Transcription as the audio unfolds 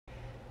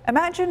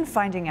Imagine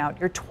finding out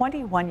your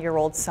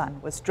 21-year-old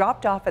son was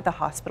dropped off at the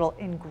hospital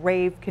in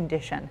grave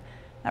condition.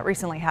 That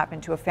recently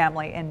happened to a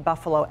family in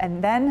Buffalo,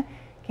 and then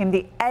came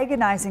the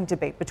agonizing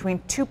debate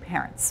between two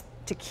parents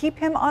to keep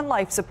him on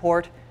life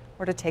support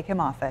or to take him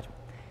off it.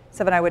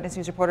 7 Eyewitness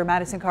News reporter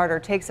Madison Carter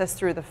takes us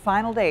through the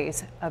final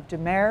days of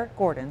Demare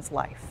Gordon's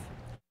life.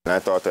 I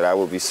thought that I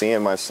would be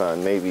seeing my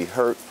son maybe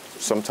hurt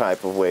some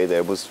type of way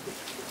that was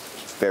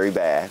very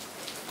bad.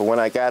 But when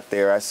I got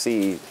there, I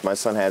see my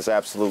son has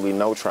absolutely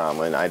no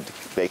trauma, and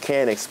they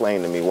can't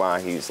explain to me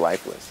why he's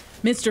lifeless.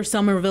 Mr.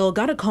 Somerville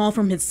got a call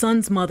from his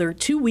son's mother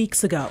 2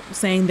 weeks ago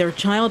saying their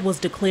child was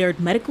declared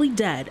medically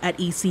dead at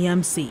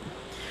ECMC.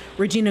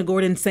 Regina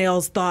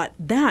Gordon-Sales thought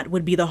that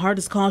would be the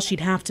hardest call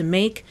she'd have to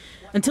make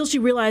until she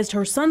realized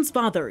her son's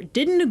father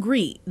didn't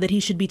agree that he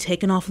should be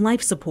taken off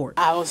life support.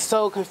 I was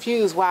so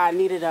confused why I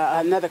needed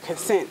another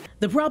consent.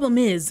 The problem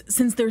is,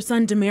 since their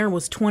son Demare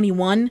was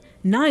 21,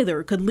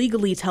 neither could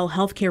legally tell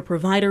healthcare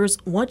providers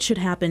what should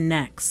happen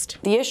next.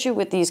 The issue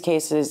with these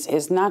cases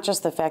is not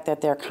just the fact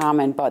that they're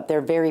common, but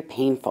they're very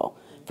painful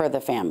for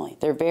the family.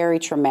 They're very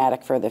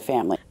traumatic for the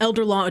family.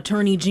 Elder law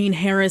attorney Jean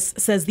Harris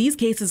says these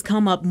cases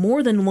come up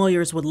more than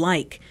lawyers would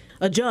like.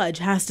 A judge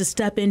has to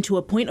step in to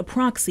appoint a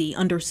proxy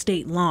under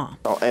state law.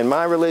 In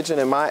my religion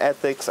and my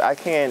ethics, I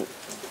can't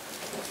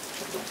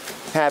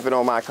have it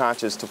on my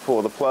conscience to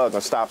pull the plug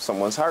or stop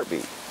someone's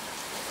heartbeat.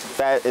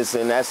 That is,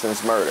 in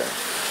essence, murder.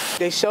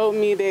 They showed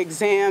me the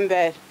exam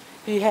that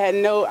he had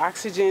no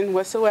oxygen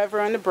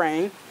whatsoever in the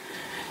brain.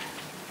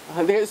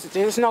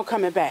 There's no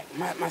coming back.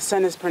 My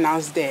son is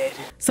pronounced dead.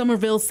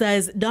 Somerville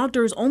says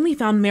doctors only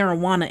found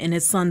marijuana in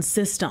his son's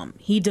system.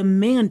 He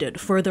demanded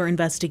further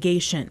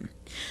investigation.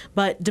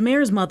 But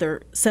Demare's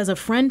mother says a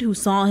friend who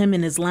saw him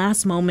in his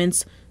last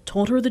moments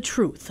told her the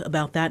truth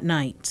about that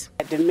night.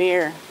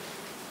 Demare,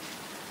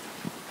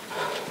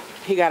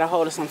 he got a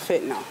hold of some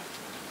fentanyl.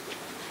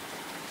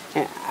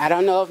 And I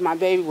don't know if my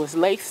baby was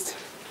laced.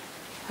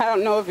 I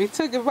don't know if he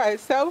took it by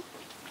himself.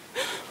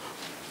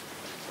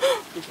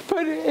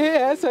 But it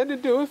has something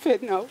to do with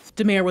fentanyl.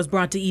 Demare was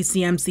brought to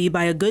ECMC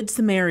by a good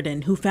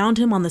Samaritan who found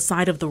him on the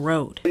side of the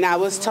road. And I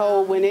was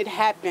told when it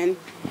happened,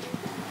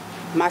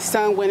 my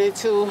son went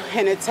into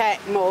an attack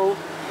mode.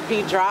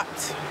 He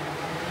dropped.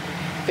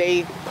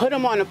 They put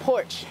him on the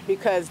porch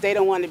because they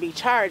don't want to be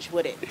charged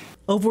with it.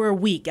 Over a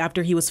week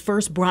after he was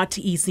first brought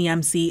to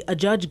ECMC, a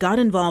judge got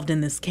involved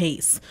in this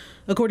case.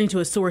 According to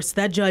a source,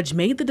 that judge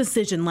made the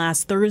decision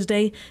last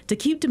Thursday to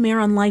keep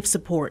Demare on life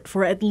support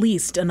for at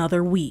least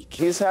another week.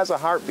 He has a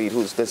heartbeat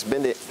that's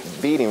been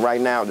beating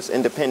right now that's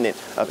independent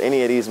of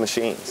any of these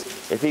machines.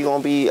 If he's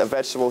going to be a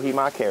vegetable, he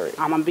might carry it.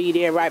 I'm going to be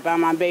there right by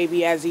my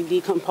baby as he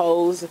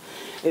decomposes.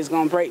 It's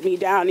going to break me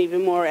down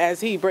even more as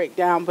he break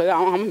down, but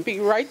I'm going to be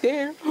right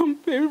there. I'm going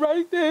to be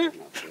right there.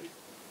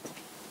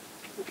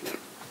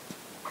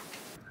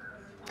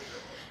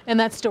 And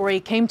that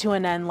story came to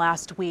an end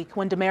last week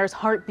when Demare's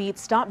heartbeat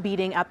stopped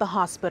beating at the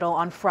hospital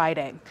on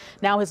Friday.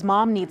 Now his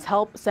mom needs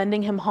help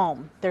sending him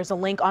home. There's a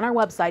link on our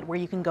website where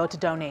you can go to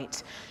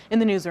donate. In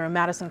the newsroom,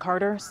 Madison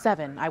Carter,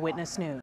 7 Eyewitness News.